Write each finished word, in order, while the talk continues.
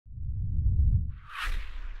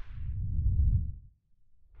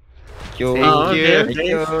you. Oh, okay, Thank okay.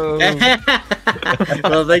 you.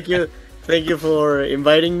 Well, thank you for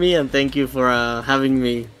inviting me, and thank you for having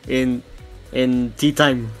me in tea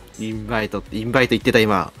time. インバイト言ってた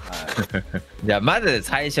今。じゃあまず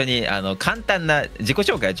最初に簡単な自己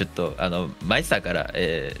紹介をちょっとマイスターから、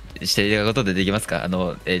していただくことでできますか？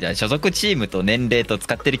じゃあ所属チームと年齢と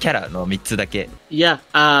使ってるキャラの3つだけ。Yeah.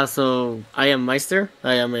 So I am Maister.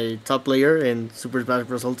 I am a top player in Super Smash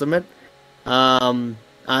Bros. Ultimate.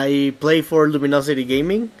 I play for Luminosity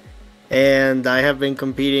Gaming, and I have been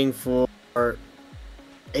competing for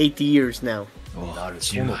 8 years now.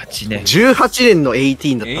 18年。18年の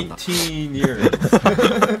18だったんだ。18 years.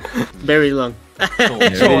 Very long.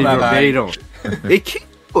 超長い。 Very long. 結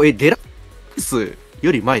構デラックス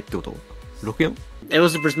より前ってこと？ 64？ It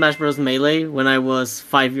was Super Smash Bros. Melee when I was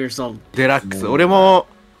 5 years old. デラックス。俺も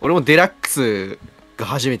デラックスが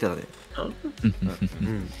初めてだね。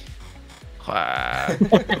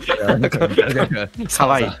か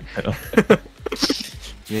わいい。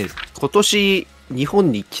ね、今年日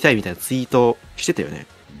本に来たいみたいなツイートしてたよね。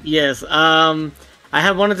Yes. I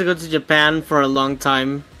have wanted to go to Japan for a long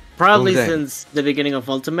time, probably since the beginning of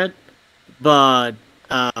Ultimate, but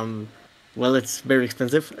well, it's very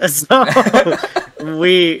expensive, so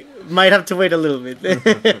we might have to wait a little bit.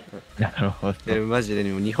 なるほど。マジで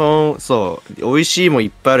日本そう美味しいもんい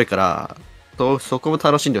っぱいあるからそこも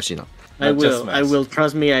楽しんでほしいな。I will.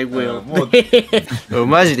 Trust me, I will.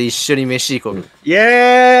 マジで一緒に飯行こう。イ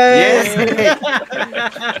エ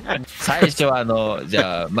ーイ。最初はじ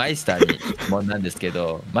ゃあマイスターに質問なんですけ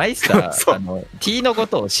ど、マイスターT のこ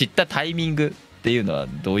とを知ったタイミングっていうのは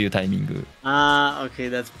どういうタイミング？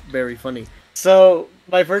 Okay, that's very funny. So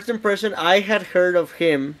my first impression, I had heard of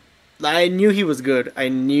him. I knew he was good. I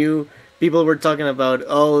knew people were talking about,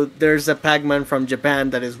 oh, there's a Pac-Man from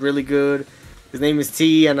Japan that is really good. His name is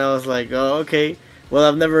T, and I was like, oh, okay. Well,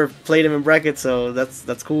 I've never played him in brackets, so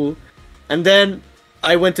that's cool. And then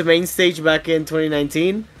I went to main stage back in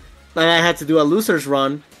 2019, and I had to do a losers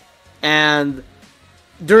run. And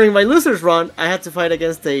during my losers run, I had to fight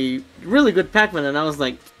against a really good Pac-Man, and I was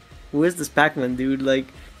like, who is this Pac-Man, dude? Like,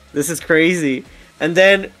 this is crazy. And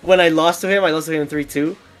then when I lost to him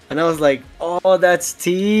 3-2, and I was like, oh, that's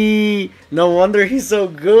T. No wonder he's so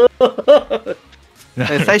good.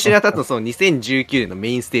 最初に当たったのその2019年のメ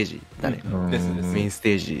インステージだね。メインス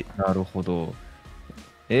テージ。なるほど。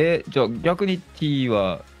じゃあ逆に T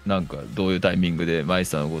はなんかどういうタイミングでマイ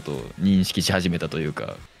スターのことを認識し始めたという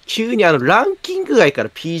か。急にランキング外から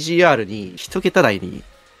PGR に一桁台に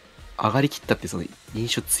上がりきったってその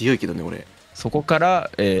印象強いけどね俺。そこから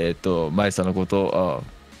マイスターのことを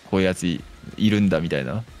こういうやついるんだみたい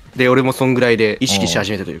な。で俺もそんぐらいで意識し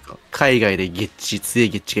始めたというか、海外で強い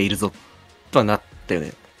ゲッチがいるぞとはなったよ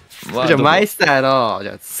ね。じゃあマイスターの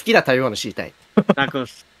好きな食べ物知りたい。タコ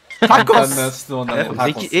ス。タコス。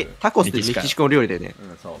タコスってメキシコ料理だよね。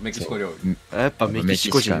そうメキシコ料理。やっぱメキシ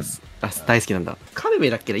コ人大好きなんだ。カメメ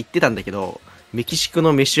だっけな言ってたんだけど、メキシコ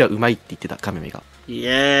の飯はうまいって言ってたカメメが。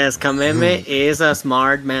Yes, Kameme is a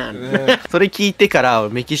smart man. それ聞いてから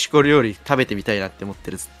メキシコ料理食べてみたいなって思っ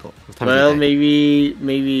てるずっと。Well,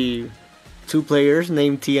 maybe two players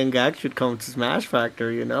named T and Gackt should come to Smash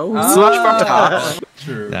Factor, you know? スマッシュファクタ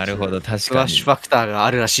ー。なるほど、確かに。スマッシュファクターが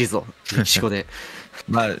あるらしいぞ、メキシコで。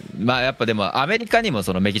まあやっぱでもアメリカにも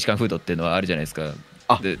そのメキシカンフードっていうのはあるじゃないですか。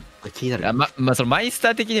で気になる。まあそのマイスタ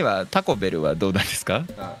ー的にはタコベルはどうなんですか？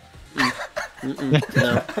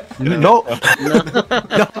 No.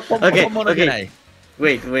 Okay.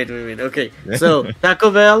 Wait. Okay. So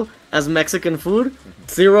Taco Bell as Mexican food,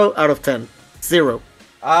 0 out of 10. 0.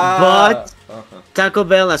 But Taco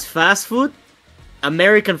Bell as fast food,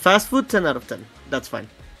 American fast food, 10 out of 10. That's fine.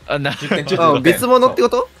 別物ってこ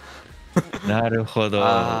と？なるほど。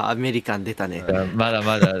アメリカン出たね。まだ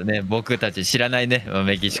まだね、僕たち知らないね、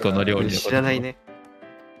メキシコの料理のこと。知らないね。